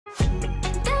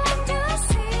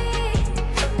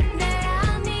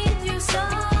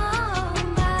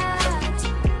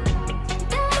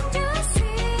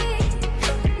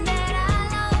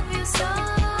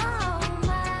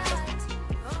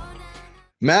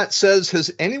Matt says,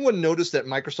 has anyone noticed that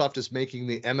Microsoft is making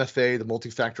the MFA, the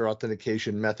multi-factor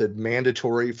authentication method,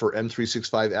 mandatory for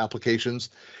M365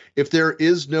 applications? If there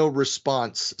is no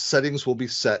response, settings will be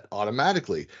set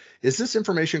automatically. Is this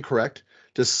information correct?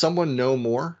 Does someone know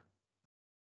more?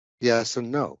 Yes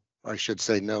and no. I should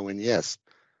say no and yes.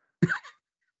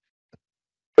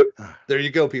 There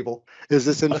you go, people. Is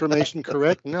this information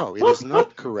correct? No, it is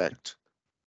not correct.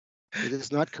 It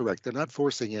is not correct. They're not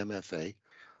forcing MFA.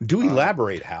 Do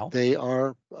elaborate, Hal. They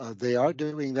are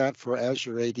doing that for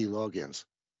Azure AD logins,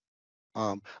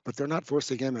 but they're not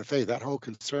forcing MFA. That whole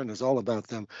concern is all about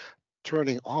them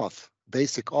turning off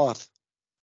basic auth,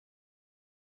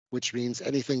 which means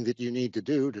anything that you need to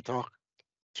do to talk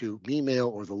to email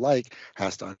or the like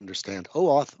has to understand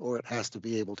OAuth, or it has to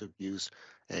be able to use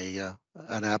an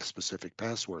app-specific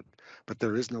password. But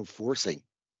there is no forcing.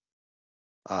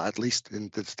 At least in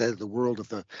the world of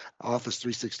the Office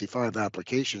 365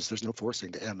 applications, there's no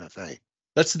forcing to MFA.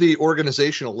 That's the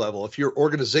organizational level. If your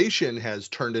organization has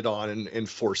turned it on and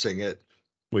enforcing it,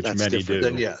 which that's many different. do,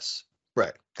 then yes,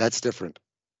 right. That's different.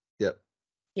 Yep.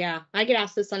 Yeah, I get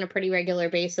asked this on a pretty regular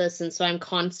basis, and so I'm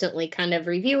constantly kind of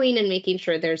reviewing and making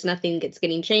sure there's nothing that's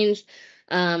getting changed.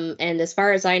 And as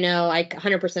far as I know, I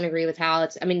 100% agree with Hal.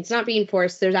 It's not being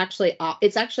forced. It's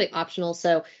actually optional.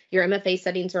 So your MFA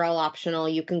settings are all optional.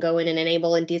 You can go in and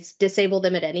enable and disable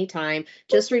them at any time.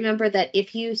 Just remember that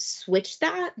if you switch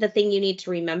that, the thing you need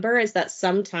to remember is that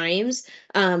sometimes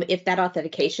if that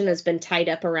authentication has been tied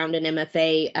up around an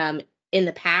MFA in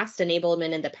the past,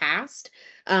 enablement in the past,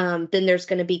 then there's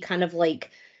going to be kind of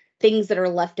like things that are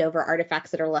left over,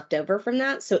 artifacts that are left over from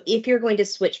that. So if you're going to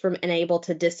switch from enable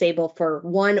to disable for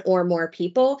one or more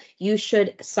people, you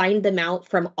should sign them out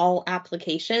from all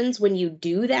applications when you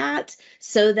do that,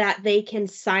 so that they can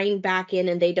sign back in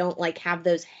and they don't like have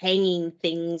those hanging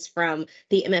things from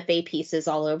the MFA pieces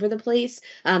all over the place.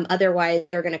 Otherwise,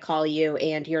 they're going to call you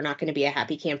and you're not going to be a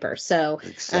happy camper. So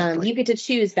Exactly. you get to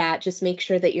choose that. Just make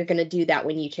sure that you're going to do that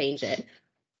when you change it.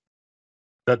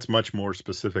 That's much more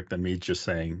specific than me just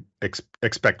saying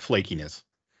expect flakiness.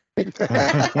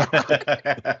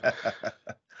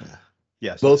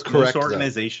 Yes, Both correct. Most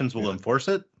organizations will enforce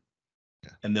it,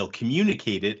 and they'll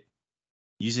communicate it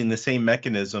using the same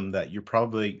mechanism that you're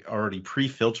probably already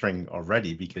pre-filtering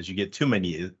already, because you get too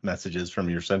many messages from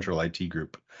your central IT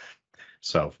group.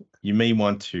 So you may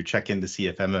want to check in to see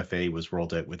if MFA was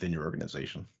rolled out within your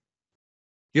organization.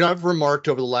 I've remarked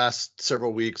over the last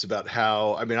several weeks about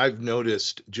how, I've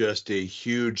noticed just a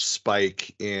huge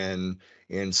spike in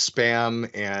spam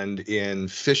and in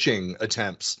phishing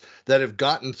attempts that have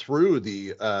gotten through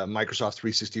the Microsoft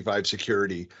 365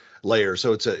 security layer.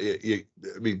 So it's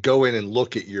go in and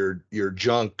look at your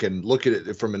junk and look at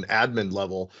it from an admin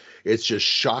level. It's just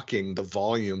shocking, the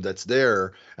volume that's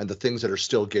there and the things that are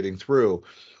still getting through.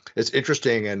 It's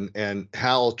interesting, and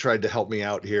Hal tried to help me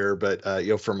out here, but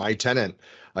for my tenant,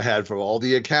 I had for all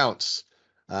the accounts,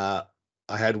 I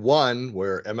had one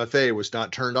where MFA was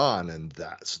not turned on, and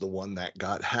that's the one that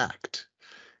got hacked,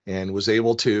 and was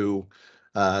able to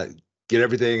get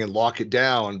everything and lock it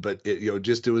down. But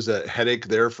it was a headache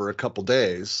there for a couple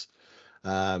days,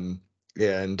 and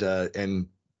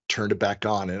turned it back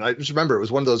on. And I just remember it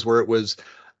was one of those where it was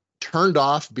turned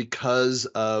off because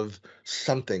of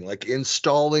something like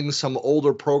installing some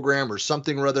older program or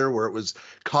something or other where it was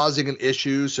causing an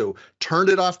issue. So turned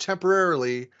it off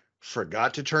temporarily,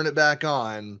 forgot to turn it back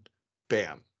on,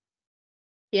 bam.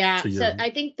 Yeah, so I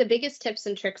think the biggest tips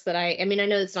and tricks that I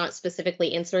know it's not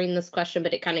specifically answering this question,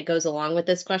 but it kind of goes along with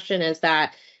this question, is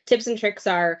that tips and tricks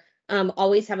are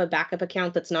always have a backup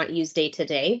account that's not used day to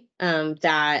day,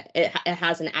 that it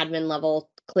has an admin level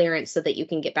clearance so that you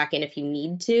can get back in if you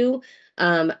need to.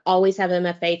 Always have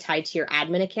MFA tied to your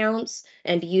admin accounts,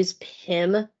 and use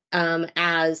PIM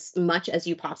as much as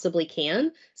you possibly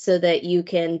can so that you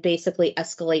can basically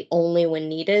escalate only when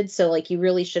needed. So like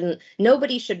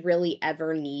nobody should really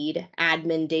ever need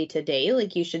admin day to day.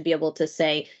 Like you should be able to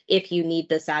say, if you need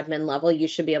this admin level, you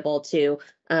should be able to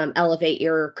elevate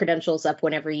your credentials up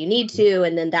whenever you need to.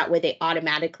 And then that way they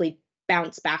automatically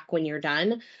bounce back when you're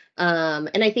done.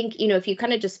 And I think, if you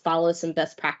kind of just follow some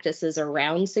best practices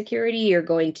around security, you're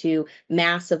going to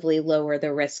massively lower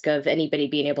the risk of anybody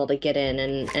being able to get in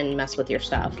and mess with your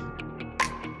stuff.